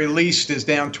at a very least is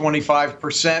down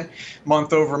 25%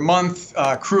 month over month.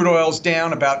 Crude oil's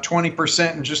down about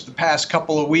 20% in just the past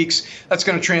couple of weeks. That's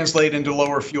going to translate into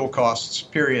lower fuel costs,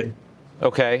 period.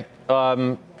 Okay.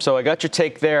 So I got your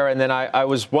take there. And then I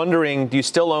was wondering, do you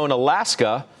still own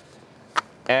Alaska?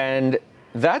 And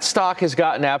that stock has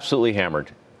gotten absolutely hammered.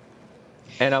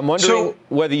 And I'm wondering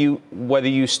whether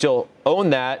you still own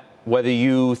that, whether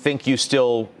you think you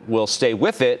still will stay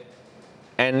with it,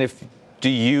 and do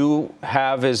you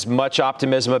have as much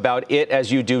optimism about it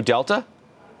as you do Delta?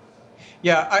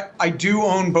 Yeah, I do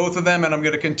own both of them, and I'm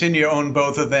going to continue to own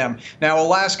both of them. Now,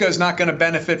 Alaska is not going to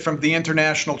benefit from the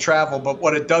international travel, but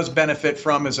what it does benefit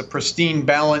from is a pristine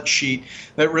balance sheet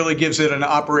that really gives it an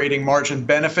operating margin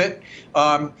benefit.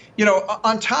 On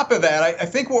top of that, I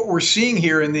think what we're seeing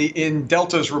here in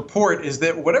Delta's report is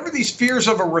that whatever these fears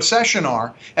of a recession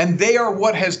are, and they are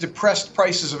what has depressed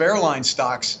prices of airline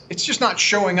stocks, it's just not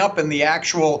showing up in the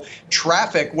actual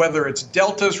traffic, whether it's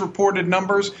Delta's reported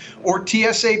numbers or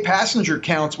TSA passenger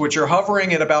counts, which are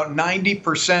hovering at about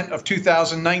 90% of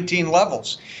 2019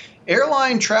 levels.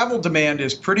 Airline travel demand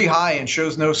is pretty high and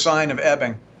shows no sign of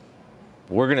ebbing.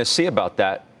 We're going to see about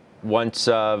that once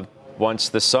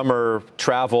the summer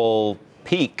travel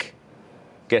peak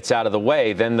gets out of the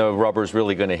way. Then the rubber's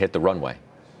really going to hit the runway.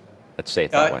 Let's say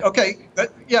it that way. Okay.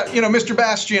 Mr.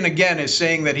 Bastian again is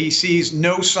saying that he sees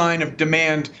no sign of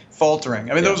demand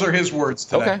faltering. I mean, those are his words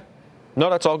today. Okay. No,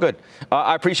 that's all good.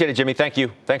 I appreciate it, Jimmy. Thank you.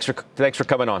 Thanks for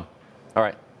coming on. All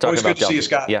right. Always good to see you,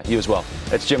 Scott. Yeah, you as well.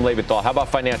 That's Jim Lebenthal. How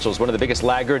about financials? One of the biggest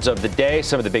laggards of the day.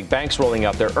 Some of the big banks rolling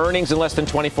out their earnings in less than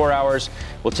 24 hours.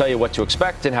 We'll tell you what to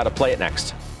expect and how to play it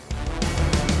next.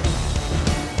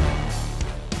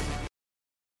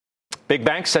 Big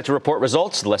banks set to report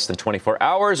results in less than 24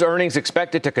 hours. Earnings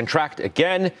expected to contract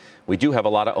again. We do have a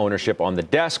lot of ownership on the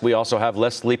desk. We also have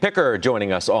Leslie Picker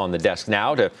joining us on the desk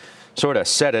now to sort of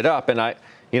set it up. And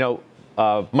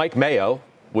Mike Mayo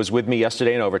was with me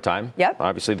yesterday in overtime. Yep.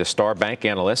 Obviously the Star Bank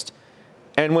analyst.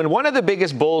 And when one of the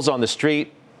biggest bulls on the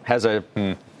street has a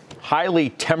highly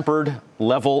tempered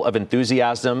level of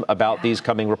enthusiasm about these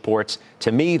coming reports.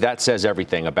 To me, that says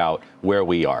everything about where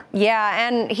we are. Yeah,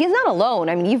 and he's not alone.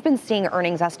 I mean, you've been seeing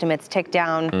earnings estimates tick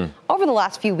down over the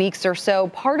last few weeks or so.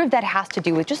 Part of that has to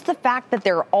do with just the fact that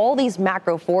there are all these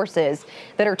macro forces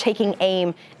that are taking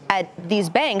aim at these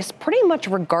banks pretty much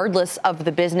regardless of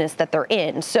the business that they're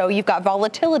in. So you've got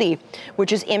volatility,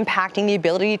 which is impacting the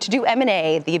ability to do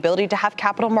M&A, the ability to have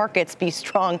capital markets be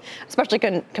strong, especially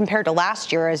compared to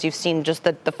last year, as you've seen just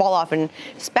the fall off in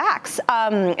SPACs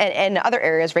and other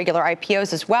areas, regular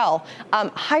IPOs as well.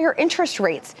 Higher interest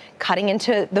rates cutting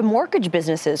into the mortgage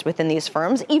businesses within these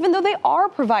firms, even though they are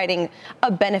providing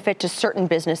a benefit to certain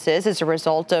businesses as a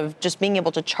result of just being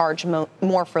able to charge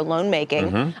more for loan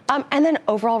making. And then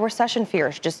overall recession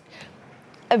fears just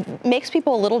makes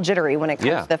people a little jittery when it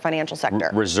comes to the financial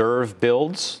sector. Reserve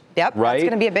builds. Yep, right? That's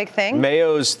going to be a big thing.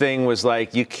 Mayo's thing was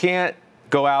like, you can't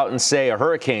go out and say a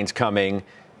hurricane's coming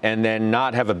and then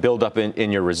not have a buildup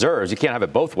in your reserves. You can't have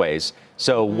it both ways.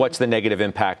 So what's the negative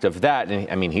impact of that? And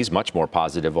I mean, he's much more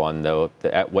positive on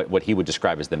what he would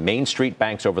describe as the Main Street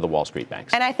banks over the Wall Street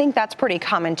banks. And I think that's pretty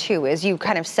common, too, is you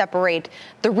kind of separate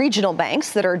the regional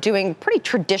banks that are doing pretty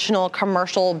traditional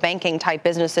commercial banking type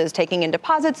businesses, taking in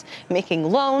deposits,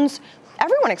 making loans.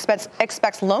 Everyone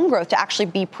expects loan growth to actually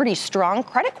be pretty strong.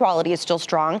 Credit quality is still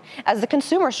strong as the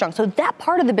consumer is strong. So that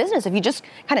part of the business, if you just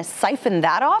kind of siphon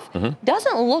that off,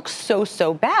 doesn't look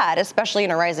so bad, especially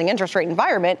in a rising interest rate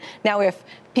environment. Now, if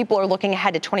people are looking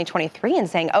ahead to 2023 and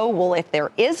saying, oh, well, if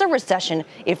there is a recession,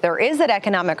 if there is an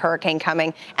economic hurricane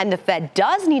coming and the Fed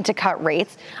does need to cut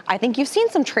rates, I think you've seen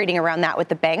some trading around that with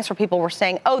the banks where people were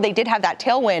saying, oh, they did have that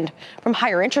tailwind from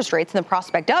higher interest rates and the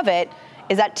prospect of it.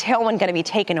 Is that tailwind going to be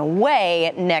taken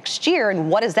away next year? And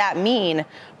what does that mean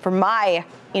for my,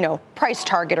 price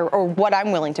target or what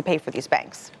I'm willing to pay for these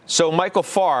banks? So, Michael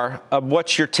Farr,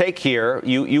 what's your take here?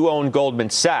 You own Goldman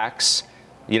Sachs.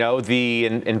 The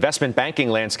investment banking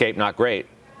landscape, not great,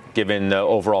 given the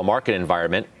overall market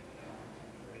environment.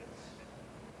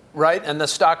 Right, and the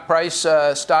stock prices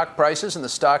and the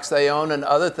stocks they own and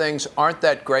other things aren't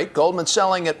that great. Goldman's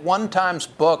selling at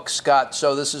 1x book, Scott,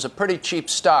 so this is a pretty cheap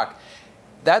stock.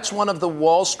 That's one of the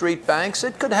Wall Street banks.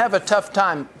 It could have a tough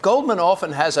time. Goldman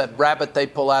often has a rabbit they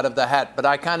pull out of the hat, but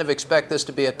I kind of expect this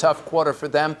to be a tough quarter for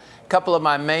them. A couple of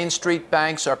my Main Street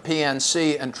banks are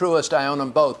PNC and Truist. I own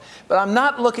them both. But I'm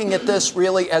not looking at this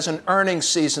really as an earnings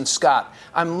season, Scott.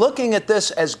 I'm looking at this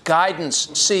as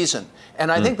guidance season.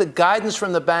 And I think the guidance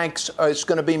from the banks is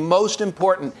going to be most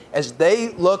important as they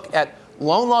look at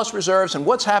loan loss reserves and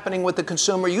what's happening with the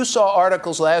consumer. You saw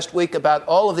articles last week about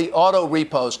all of the auto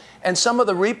repos and some of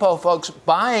the repo folks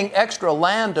buying extra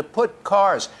land to put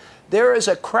cars. There is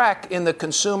a crack in the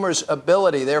consumer's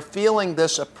ability. They're feeling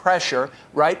this pressure,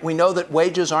 right? We know that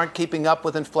wages aren't keeping up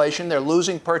with inflation. They're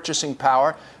losing purchasing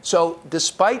power. So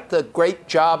despite the great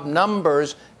job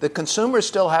numbers, the consumer's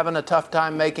still having a tough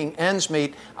time making ends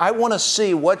meet. I want to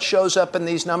see what shows up in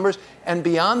these numbers. And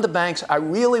beyond the banks, I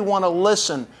really want to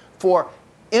listen for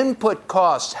input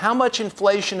costs. How much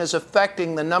inflation is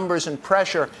affecting the numbers and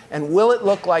pressure? And will it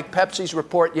look like Pepsi's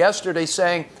report yesterday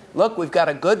saying, look, we've got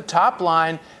a good top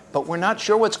line, but we're not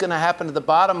sure what's going to happen to the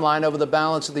bottom line over the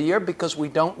balance of the year because we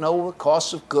don't know the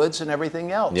costs of goods and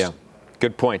everything else. Yeah,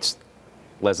 good points.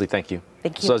 Leslie, thank you.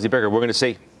 Thank you. So, Leslie Berger, we're going to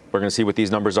see. We're going to see what these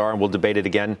numbers are, and we'll debate it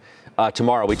again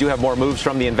tomorrow. We do have more moves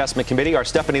from the investment committee. Our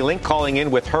Stephanie Link calling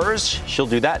in with hers. She'll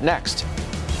do that next.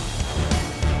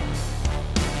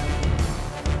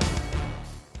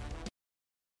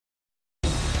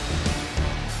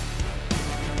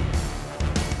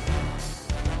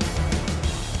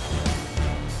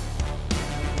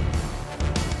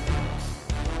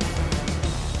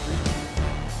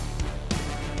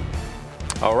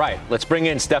 All right, let's bring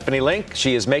in Stephanie Link.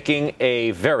 She is making a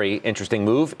very interesting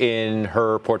move in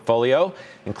her portfolio,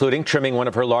 including trimming one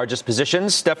of her largest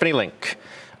positions. Stephanie Link,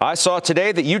 I saw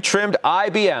today that you trimmed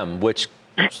IBM, which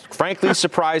frankly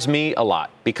surprised me a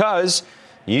lot because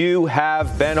you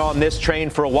have been on this train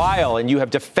for a while and you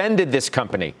have defended this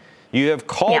company. You have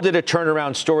called it a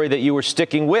turnaround story that you were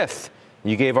sticking with.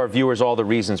 You gave our viewers all the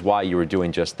reasons why you were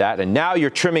doing just that. And now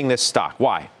you're trimming this stock.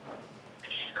 Why?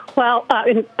 Well,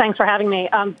 thanks for having me.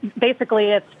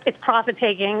 Basically, it's profit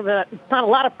taking. It's not a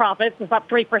lot of profits. It's up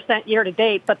 3% year to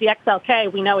date, but the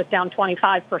XLK we know is down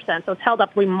 25%, so it's held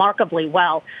up remarkably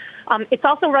well. It's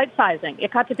also right sizing.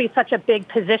 It got to be such a big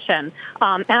position.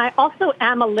 And I also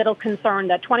am a little concerned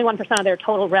that 21% of their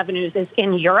total revenues is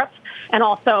in Europe, and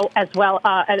also as well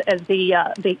as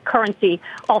the currency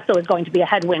also is going to be a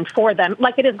headwind for them,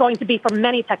 like it is going to be for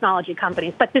many technology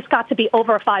companies. But this got to be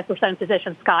over a 5%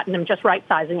 position, Scott, and I'm just right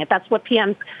sizing it. That's what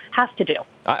PM has to do.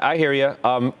 I hear you.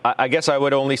 I guess I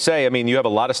would only say, I mean, you have a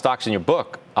lot of stocks in your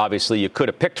book. Obviously, you could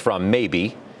have picked from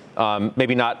maybe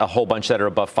not a whole bunch that are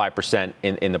above 5%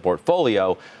 in the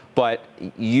portfolio, but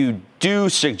you do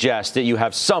suggest that you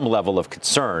have some level of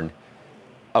concern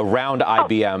around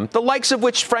IBM, the likes of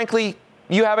which, frankly,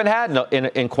 you haven't had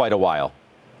in quite a while.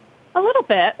 A little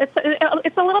bit.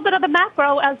 It's a little bit of the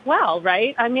macro as well,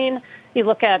 right? I mean, you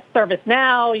look at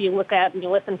ServiceNow, you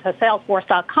listen to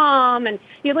Salesforce.com, and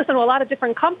you listen to a lot of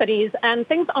different companies, and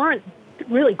things aren't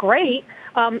really great.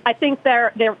 I think this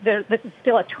is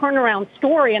still a turnaround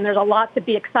story, and there's a lot to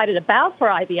be excited about for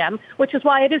IBM, which is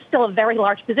why it is still a very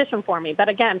large position for me. But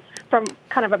again, from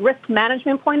kind of a risk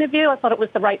management point of view, I thought it was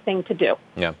the right thing to do.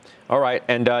 Yeah. All right.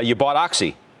 And you bought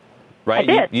Oxy, right?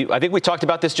 I did. I think we talked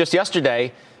about this just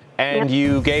yesterday. And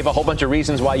you gave a whole bunch of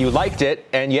reasons why you liked it,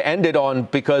 and you ended on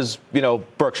because,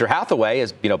 Berkshire Hathaway,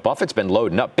 as Buffett's been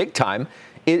loading up big time.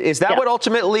 Is that what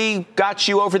ultimately got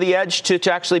you over the edge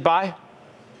to actually buy?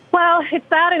 Well, it's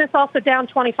that, and it's also down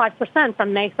 25%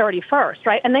 from May 31st,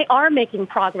 right? And they are making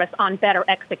progress on better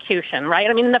execution, right?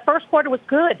 I mean, the first quarter was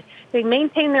good. They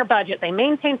maintained their budget. They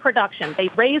maintained production. They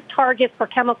raised targets for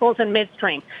chemicals and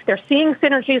midstream. They're seeing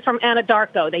synergies from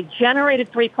Anadarko. They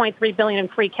generated $3.3 billion in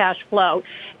free cash flow,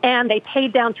 and they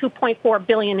paid down $2.4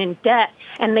 billion in debt.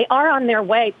 And they are on their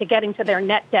way to getting to their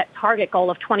net debt target goal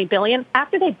of $20 billion.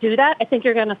 After they do that, I think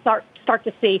you're going to start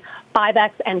to see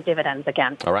buybacks and dividends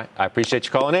again. All right. I appreciate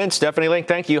you calling in. Stephanie Link,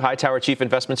 thank you. Hightower Chief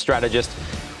Investment Strategist.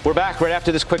 We're back right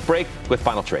after this quick break with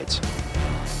Final Trades.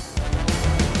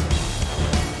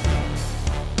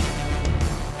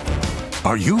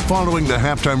 Are you following the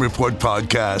Halftime Report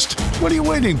podcast? What are you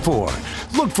waiting for?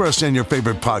 Look for us in your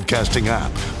favorite podcasting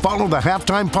app. Follow the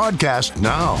Halftime Podcast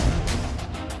now.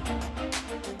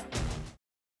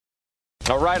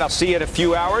 All right, I'll see you in a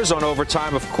few hours on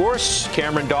Overtime, of course.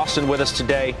 Cameron Dawson with us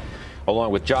today,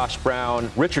 along with Josh Brown,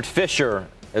 Richard Fisher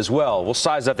as well. We'll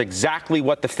size up exactly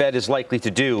what the Fed is likely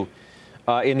to do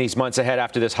in these months ahead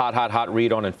after this hot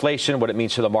read on inflation, what it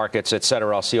means for the markets, et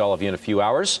cetera. I'll see all of you in a few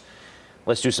hours.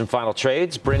 Let's do some final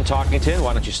trades. Bryn Talkington,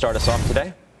 why don't you start us off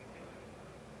today?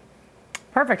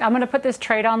 Perfect. I'm going to put this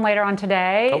trade on later on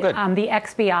today. Oh, good. The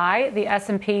XBI, the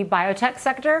S&P biotech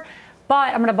sector. But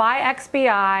I'm going to buy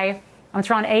XBI. It's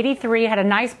around 83, had a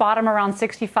nice bottom around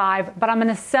 65, but I'm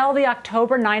going to sell the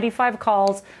October 95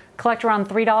 calls, collect around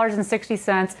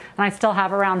 $3.60, and I still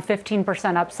have around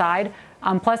 15% upside,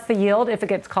 plus the yield if it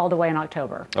gets called away in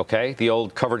October. Okay, the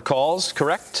old covered calls,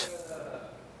 correct?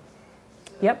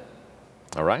 Yep.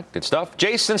 All right, good stuff.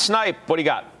 Jason Snipe, what do you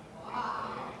got?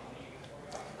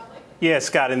 Yeah,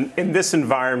 Scott, in this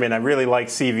environment, I really like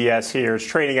CVS here. It's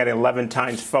trading at 11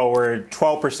 times forward,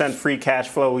 12% free cash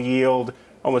flow yield,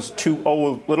 almost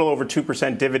little over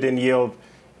 2% dividend yield,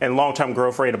 and long-term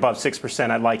growth rate above 6%.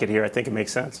 I like it here. I think it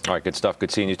makes sense. All right, good stuff. Good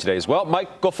seeing you today as well.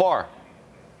 Mike Gofar.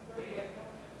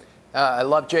 I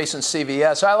love Jason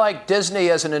CVS. I like Disney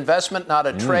as an investment, not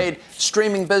a trade.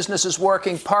 Streaming business is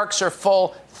working. Parks are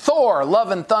full. Thor,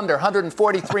 Love and Thunder,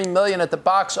 $143 million at the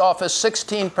box office,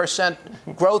 16%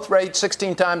 growth rate,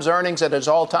 16 times earnings at its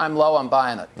all-time low. I'm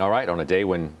buying it. All right, on a day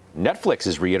when Netflix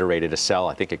has reiterated a sell,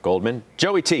 I think, at Goldman.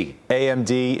 Joey T.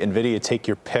 AMD, NVIDIA, take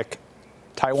your pick.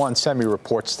 Taiwan Semi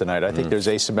reports tonight. I think there's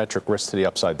asymmetric risk to the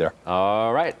upside there.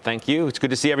 All right, thank you. It's good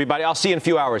to see everybody. I'll see you in a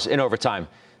few hours in Overtime.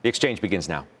 The exchange begins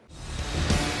now.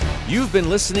 You've been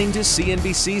listening to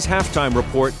CNBC's Halftime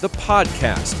Report, the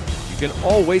podcast. You can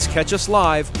always catch us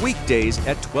live weekdays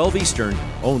at 12 Eastern,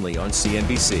 only on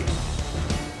CNBC.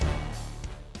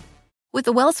 With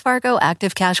the Wells Fargo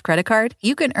Active Cash Credit Card,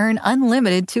 you can earn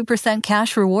unlimited 2%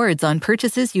 cash rewards on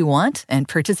purchases you want and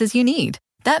purchases you need.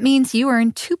 That means you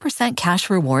earn 2% cash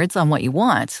rewards on what you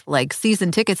want, like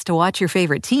season tickets to watch your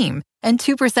favorite team, and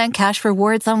 2% cash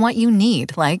rewards on what you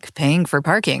need, like paying for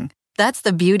parking. That's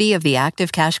the beauty of the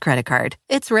Active Cash Credit Card.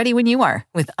 It's ready when you are,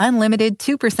 with unlimited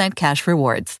 2% cash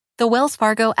rewards. The Wells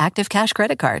Fargo Active Cash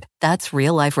Credit Card. That's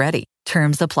real life ready.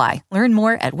 Terms apply. Learn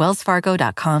more at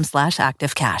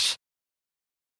wellsfargo.com/activecash.